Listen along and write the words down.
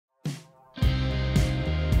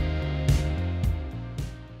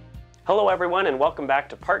Hello everyone, and welcome back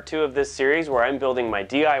to part 2 of this series where I'm building my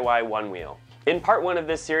DIY Onewheel. In part 1 of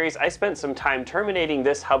this series, I spent some time terminating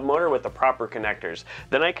this hub motor with the proper connectors.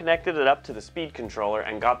 Then I connected it up to the speed controller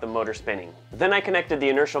and got the motor spinning. Then I connected the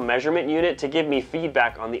inertial measurement unit to give me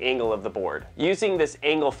feedback on the angle of the board. Using this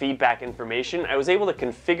angle feedback information, I was able to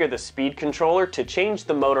configure the speed controller to change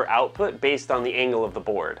the motor output based on the angle of the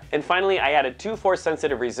board. And finally, I added 2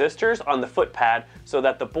 force-sensitive resistors on the foot pad so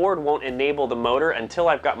that the board won't enable the motor until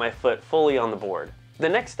I've got my foot fully on the board. The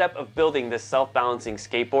next step of building this self-balancing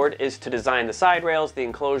skateboard is to design the side rails, the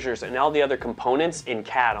enclosures, and all the other components in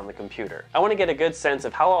CAD on the computer. I want to get a good sense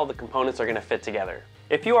of how all the components are going to fit together.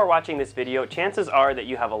 If you are watching this video, chances are that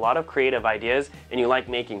you have a lot of creative ideas and you like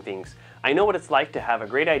making things. I know what it's like to have a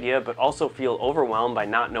great idea but also feel overwhelmed by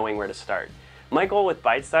not knowing where to start. My goal with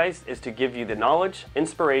Bite Size is to give you the knowledge,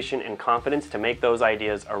 inspiration, and confidence to make those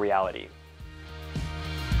ideas a reality.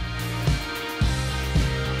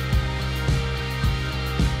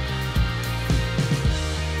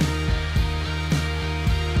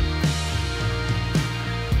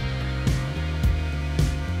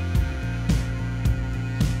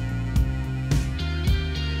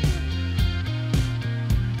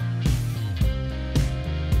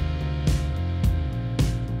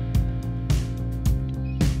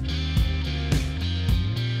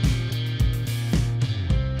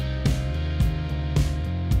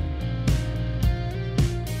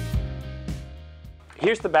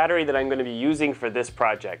 Here's the battery that I'm going to be using for this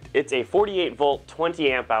project. It's a 48 volt,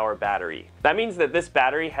 20 amp hour battery. That means that this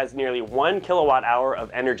battery has nearly 1 kilowatt hour of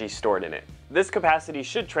energy stored in it. This capacity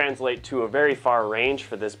should translate to a very far range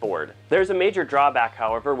for this board. There's a major drawback,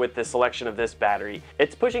 however, with the selection of this battery.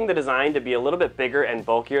 It's pushing the design to be a little bit bigger and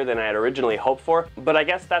bulkier than I had originally hoped for, but I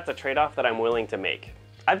guess that's a trade-off that I'm willing to make.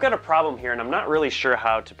 I've got a problem here and I'm not really sure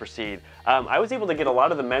how to proceed. I was able to get a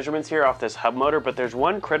lot of the measurements here off this hub motor, but there's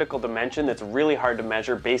one critical dimension that's really hard to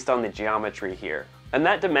measure based on the geometry here. And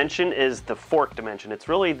that dimension is the fork dimension. It's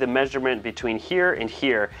really the measurement between here and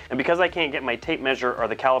here. And because I can't get my tape measure or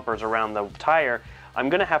the calipers around the tire, I'm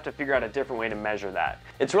going to have to figure out a different way to measure that.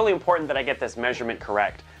 It's really important that I get this measurement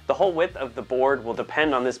correct. The whole width of the board will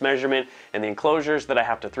depend on this measurement, and the enclosures that I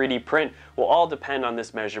have to 3D print will all depend on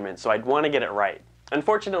this measurement, so I'd want to get it right.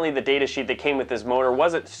 Unfortunately, the datasheet that came with this motor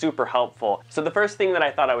wasn't super helpful, so the first thing that I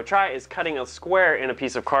thought I would try is cutting a square in a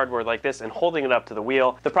piece of cardboard like this and holding it up to the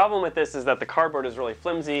wheel. The problem with this is that the cardboard is really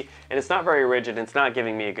flimsy and it's not very rigid and it's not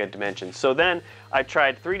giving me a good dimension. So then I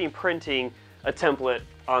tried 3D printing a template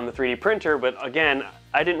on the 3D printer, but again,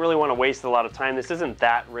 I didn't really want to waste a lot of time. This isn't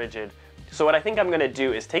that rigid. So what I think I'm going to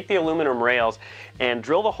do is take the aluminum rails and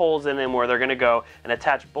drill the holes in them where they're going to go and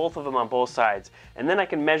attach both of them on both sides. And then I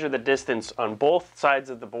can measure the distance on both sides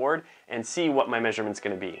of the board and see what my measurement's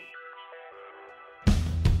going to be.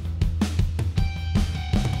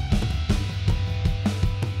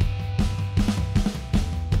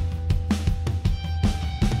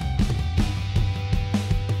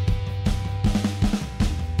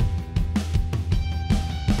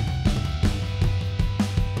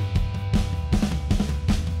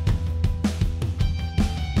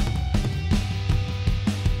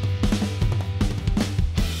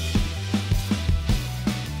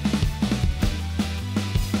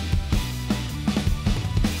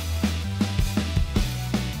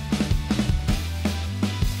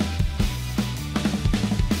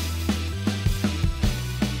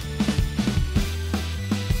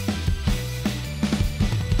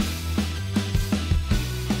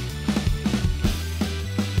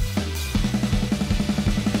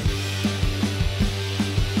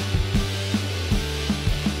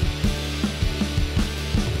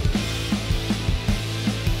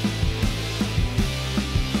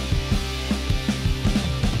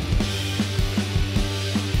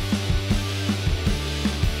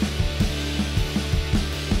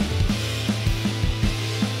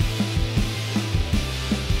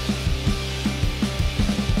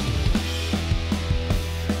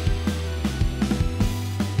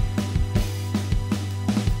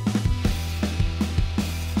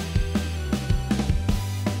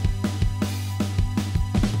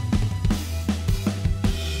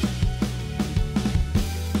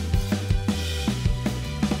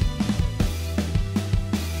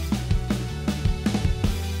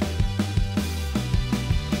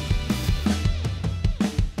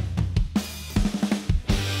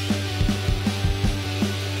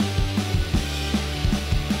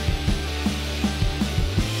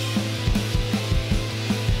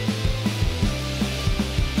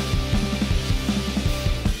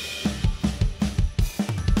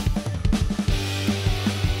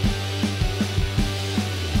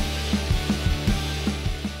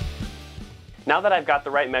 Now that I've got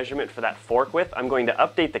the right measurement for that fork width, I'm going to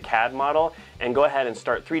update the CAD model and go ahead and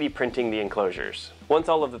start 3D printing the enclosures. Once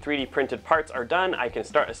all of the 3D printed parts are done, I can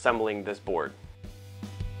start assembling this board.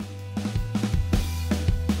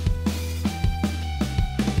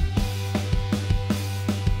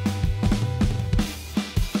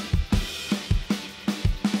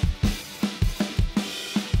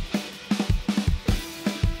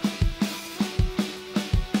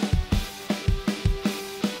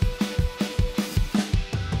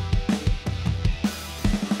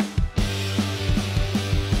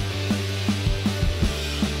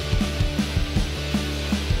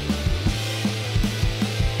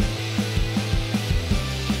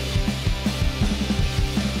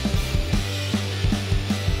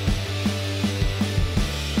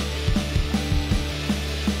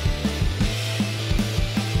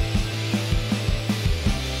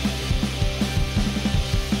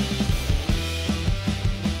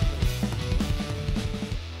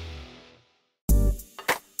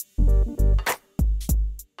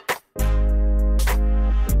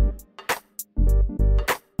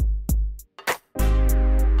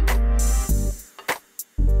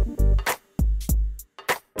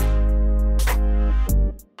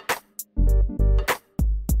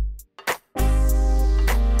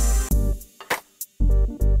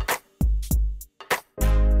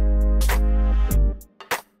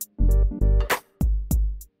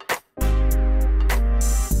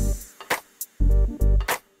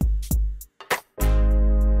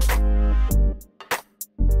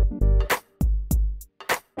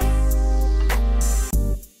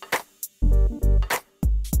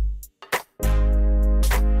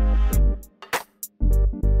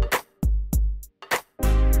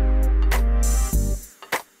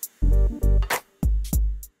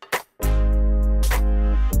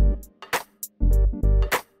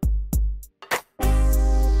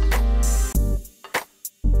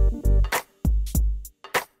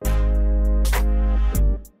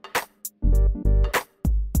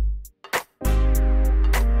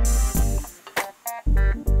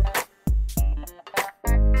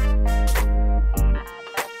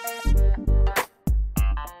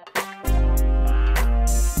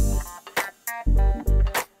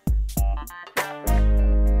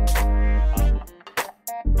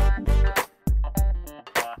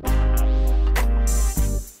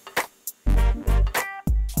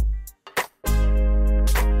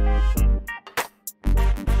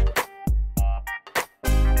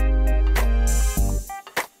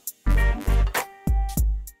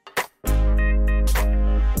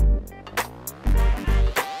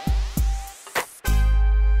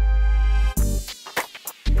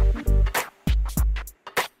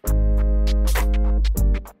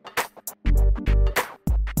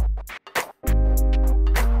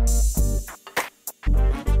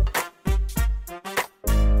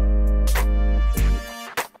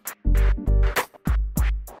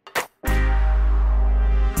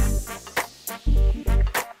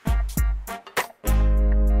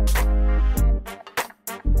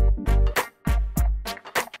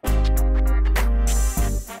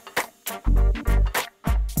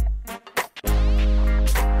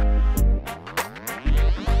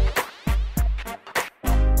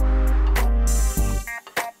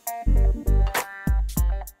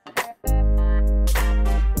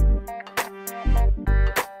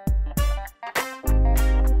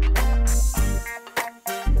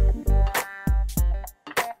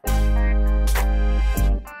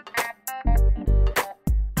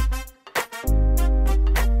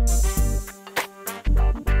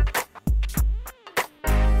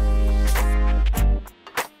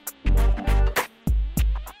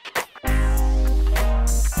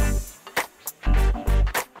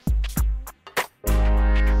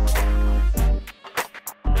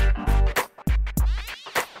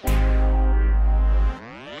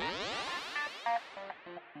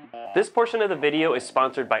 This portion of the video is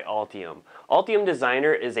sponsored by Altium. Altium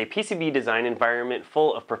Designer is a PCB design environment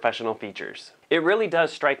full of professional features. It really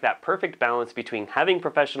does strike that perfect balance between having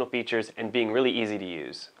professional features and being really easy to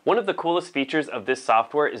use. One of the coolest features of this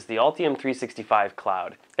software is the Altium 365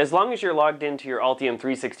 Cloud. As long as you're logged into your Altium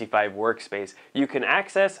 365 workspace, you can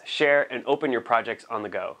access, share, and open your projects on the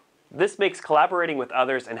go. This makes collaborating with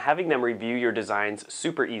others and having them review your designs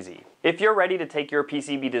super easy. If you're ready to take your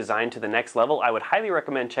PCB design to the next level, I would highly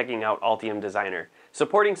recommend checking out Altium Designer.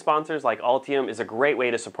 Supporting sponsors like Altium is a great way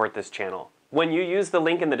to support this channel. When you use the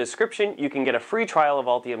link in the description, you can get a free trial of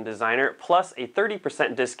Altium Designer plus a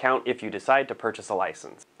 30% discount if you decide to purchase a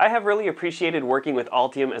license. I have really appreciated working with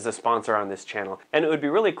Altium as a sponsor on this channel, and it would be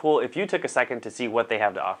really cool if you took a second to see what they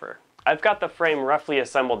have to offer. I've got the frame roughly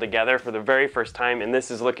assembled together for the very first time, and this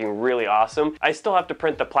is looking really awesome. I still have to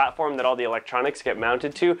print the platform that all the electronics get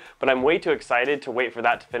mounted to, but I'm way too excited to wait for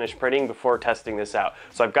that to finish printing before testing this out.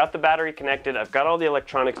 So I've got the battery connected, I've got all the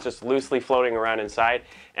electronics just loosely floating around inside,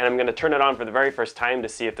 and I'm going to turn it on for the very first time to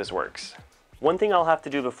see if this works. One thing I'll have to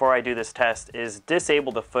do before I do this test is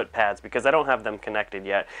disable the foot pads because I don't have them connected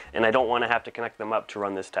yet, and I don't want to have to connect them up to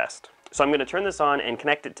run this test. So I'm going to turn this on and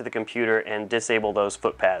connect it to the computer and disable those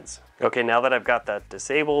foot pads. Okay, now that I've got that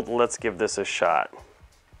disabled, let's give this a shot.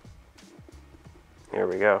 Here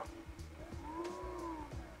we go.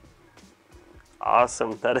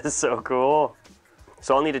 Awesome, that is so cool.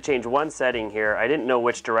 So I'll need to change one setting here. I didn't know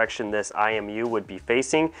which direction this IMU would be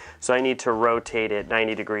facing, so I need to rotate it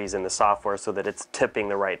 90 degrees in the software so that it's tipping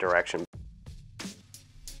the right direction.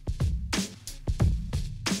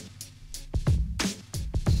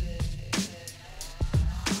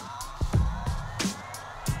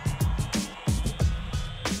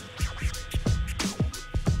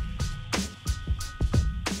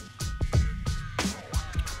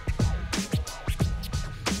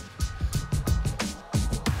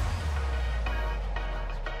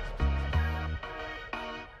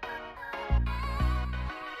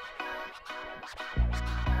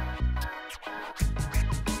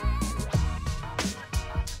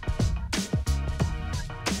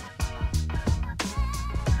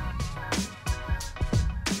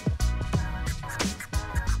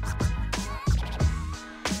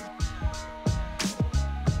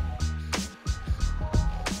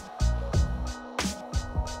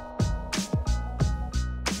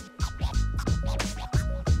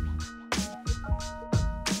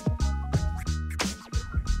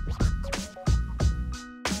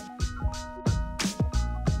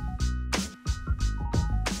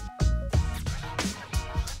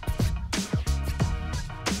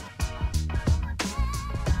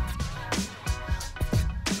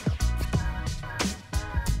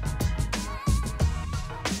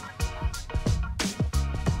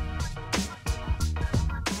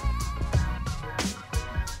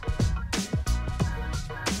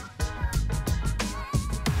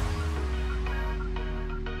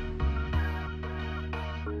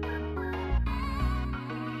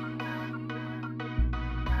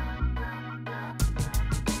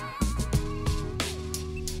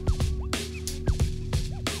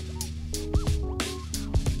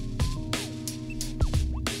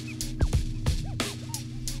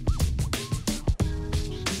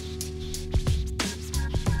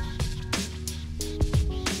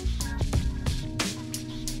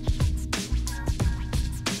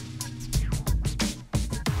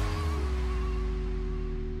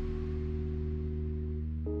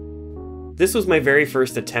 This was my very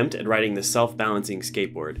first attempt at riding the self-balancing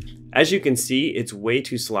skateboard. As you can see, it's way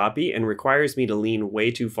too sloppy and requires me to lean way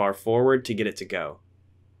too far forward to get it to go.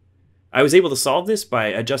 I was able to solve this by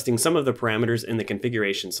adjusting some of the parameters in the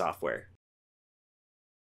configuration software.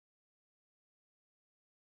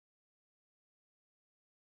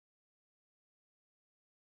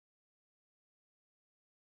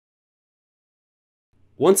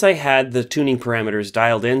 Once I had the tuning parameters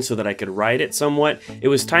dialed in so that I could ride it somewhat, it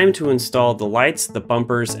was time to install the lights, the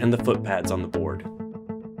bumpers, and the foot pads on the board.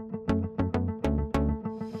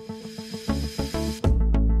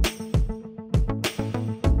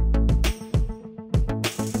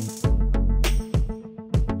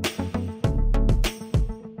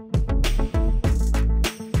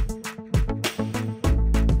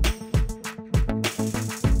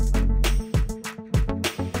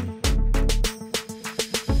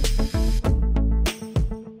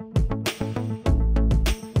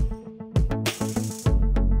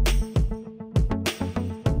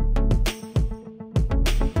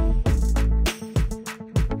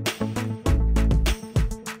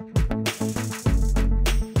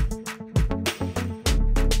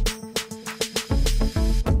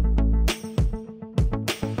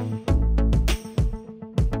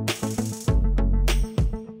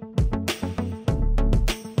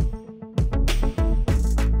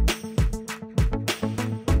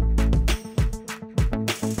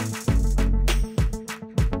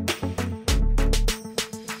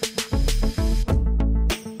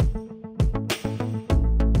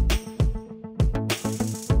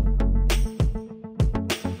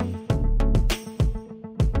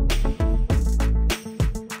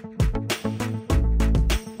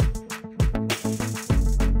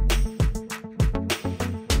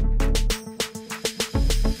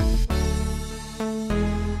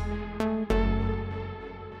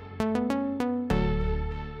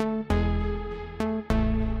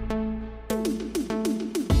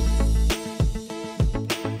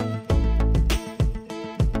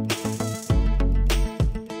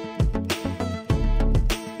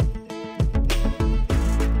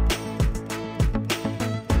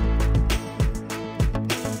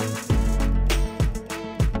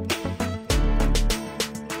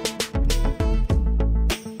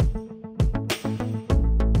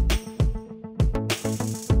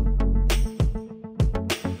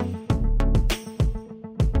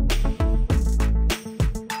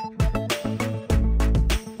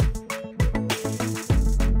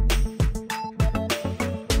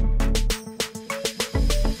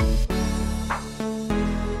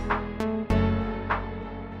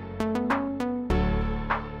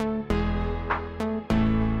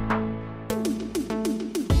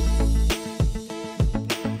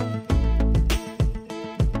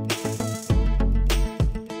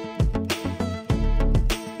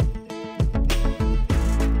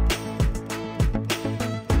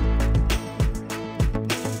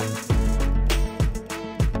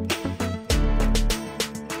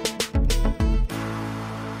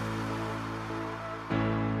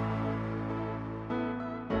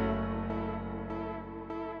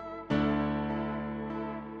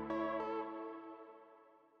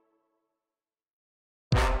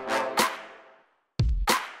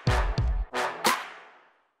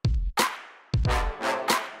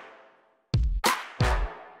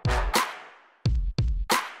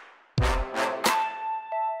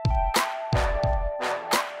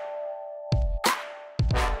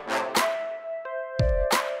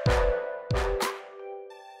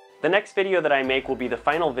 The next video that I make will be the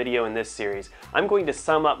final video in this series. I'm going to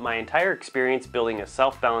sum up my entire experience building a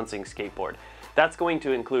self-balancing skateboard. That's going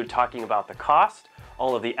to include talking about the cost,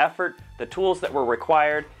 all of the effort, the tools that were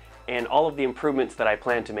required, and all of the improvements that I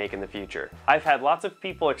plan to make in the future. I've had lots of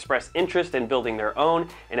people express interest in building their own,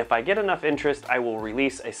 and if I get enough interest, I will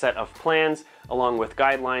release a set of plans along with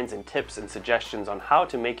guidelines and tips and suggestions on how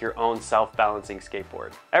to make your own self-balancing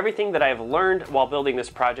skateboard. Everything that I have learned while building this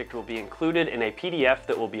project will be included in a PDF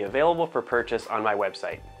that will be available for purchase on my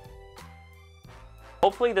website.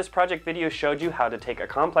 Hopefully this project video showed you how to take a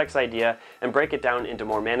complex idea and break it down into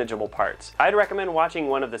more manageable parts. I'd recommend watching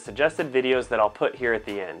one of the suggested videos that I'll put here at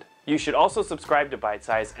the end. You should also subscribe to Bite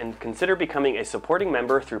Size and consider becoming a supporting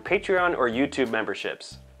member through Patreon or YouTube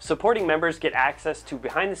memberships. Supporting members get access to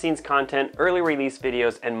behind-the-scenes content, early release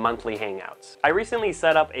videos, and monthly hangouts. I recently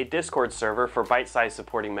set up a Discord server for Bite Size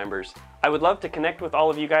supporting members. I would love to connect with all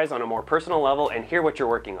of you guys on a more personal level and hear what you're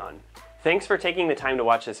working on. Thanks for taking the time to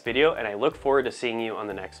watch this video, and I look forward to seeing you on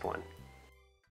the next one.